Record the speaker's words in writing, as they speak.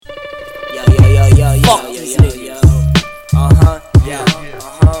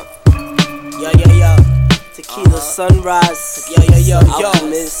sunrise.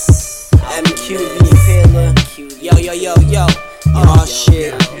 Alchemist, Ft.Mq The Impaler. Yo. Oh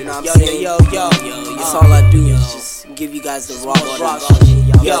shit. Yo. That's all I do is just give you guys the raw shit.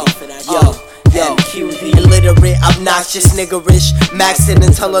 Yo, illiterate, obnoxious, niggerish. Maxing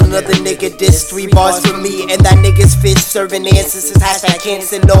and tell another nigga this. 3 bars for me and that nigga's fish. Serving ancestors, hashtag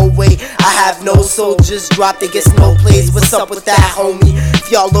cancer, no way. I have no soul, just dropped it, gets no plays. What's up with that, homie?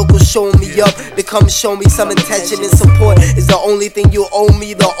 If y'all locals showing me up, to come show me some intention and support is the only thing you owe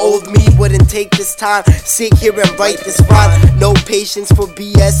me. The old me wouldn't take this time, sit here and write this rhyme. No patience for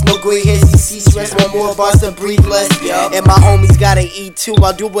BS, no gray hairs, you see stress. One more bars to breathe less. And my homies gotta eat too.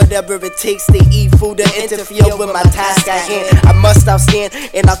 I'll do whatever it takes to eat food to interfere with my task at hand. I must outstand,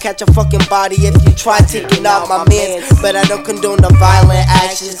 and I'll catch a fucking body if you try taking out my mans. But I don't condone the violent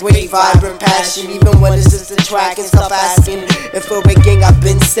actions. Great vibrant passion, even when it's just a track and stuff asking if we're a gang. I've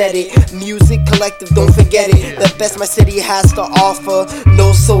been said it. Music collective, don't forget it. The best my city has to offer.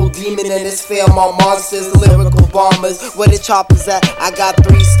 No soul demon in this film. All monsters, lyrical bombers. Where the choppers at? I got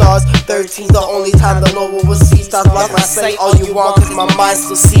 3 stars. 13's the only time the lower will see stars. Block my sight all you want, cause my mind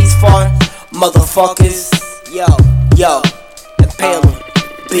still sees far. Motherfuckers, yo, Impaler,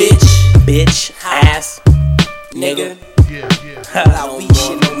 bitch, ass, nigga. Now we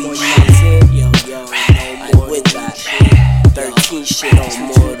shit, no more with that. 13 shit on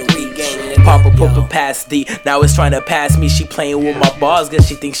more than we gang. Papa pooping past D, now it's trying to pass me. She playing with my balls, cause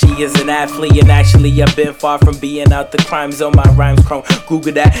she thinks she is an athlete. And actually I've been far from being out the crime zone. My rhymes chrome,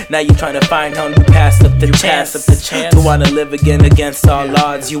 Google that. Now you trying to find how you passed up the chance to wanna live again against all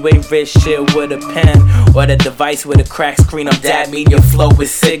odds. You ain't rich shit with a pen or the device with a cracked screen. I'm that mean, your flow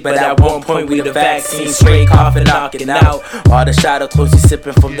is sick, but at one point we the vaccine. Straight coughing, knocking out all the shadow clothes you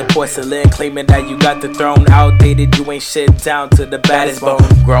sipping from the porcelain, claiming that you got the throne. Outdated, you ain't shit down to the baddest bone.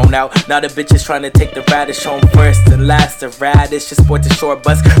 Grown out, now the bitch is trying to take the radish home first and last. The radish just sport the short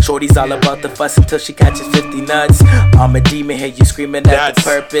bus. Shorty's all about the fuss until she catches 50 nuts. I'm a demon, hear you screaming at the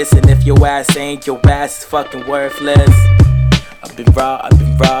purpose. And if your ass ain't, your ass is fucking worthless. I've been raw,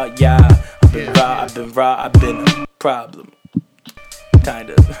 yeah. I've been a problem. Kind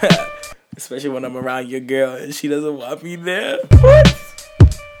of. Especially when I'm around your girl and she doesn't want me there. What?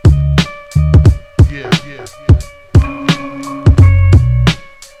 Yeah.